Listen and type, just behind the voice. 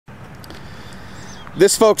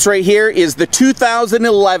This, folks, right here is the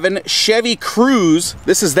 2011 Chevy Cruze.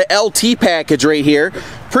 This is the LT package right here.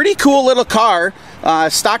 Pretty cool little car.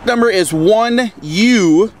 Stock number is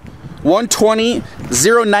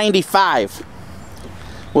 1U120095.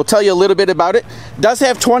 We'll tell you a little bit about it. Does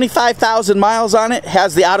have 25,000 miles on it.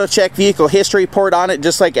 Has the AutoCheck vehicle history report on it,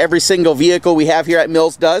 just like every single vehicle we have here at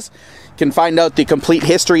Mills does. You can find out the complete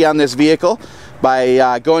history on this vehicle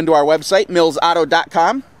by going to our website,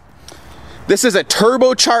 millsauto.com. This is a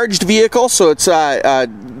turbocharged vehicle, so it's,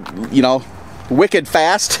 you know, wicked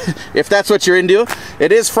fast, if that's what you're into.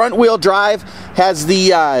 It is front-wheel drive, has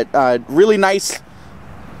the really nice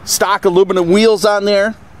stock aluminum wheels on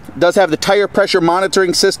there. Does have the tire pressure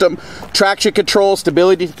monitoring system, traction control,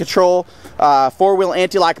 stability control, four-wheel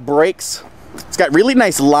anti-lock brakes. It's got really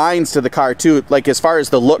nice lines to the car too, like as far as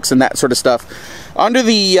the looks and that sort of stuff. Under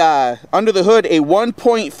the hood, a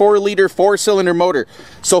 1.4 liter four-cylinder motor.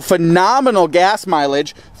 So phenomenal gas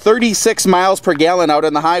mileage, 36 miles per gallon out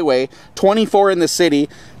on the highway, 24 in the city.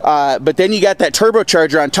 But then you got that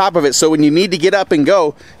turbocharger on top of it, so when you need to get up and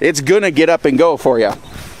go, it's gonna get up and go for you. You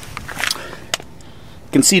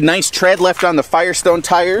can see nice tread left on the Firestone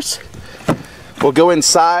tires. We'll go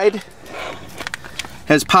inside.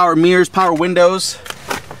 Has power mirrors, power windows,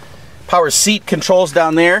 power seat controls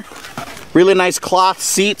down there. Really nice cloth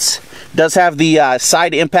seats. Does have the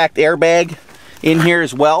side impact airbag in here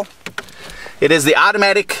as well. It is the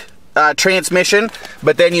automatic transmission,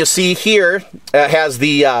 but then you'll see here has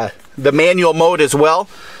the manual mode as well.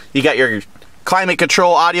 You got your climate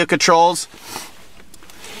control, audio controls,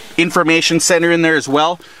 information center in there as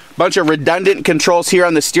well. Bunch of redundant controls here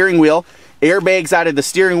on the steering wheel. Airbags out of the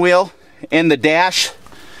steering wheel and the dash,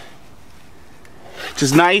 which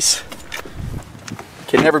is nice.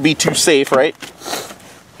 Can never be too safe, right?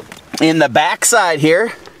 In the back side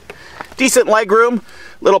here, decent leg room,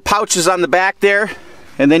 little pouches on the back there,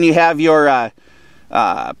 and then you have your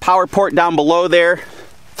power port down below there.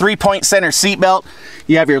 3-point center seat belt.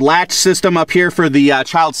 You have your latch system up here for the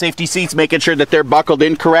child safety seats, making sure that they're buckled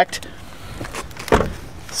in correct.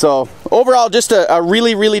 So overall, just a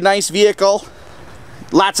really, really nice vehicle.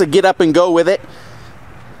 Lots of get up and go with it.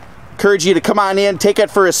 Encourage you to come on in, take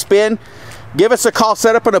it for a spin. Give us a call,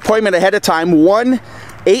 set up an appointment ahead of time.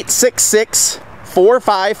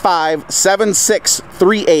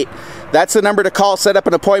 1-866-455-7638. That's the number to call, set up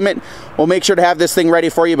an appointment. We'll make sure to have this thing ready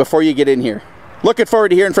for you before you get in here. Looking forward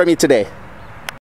to hearing from you today.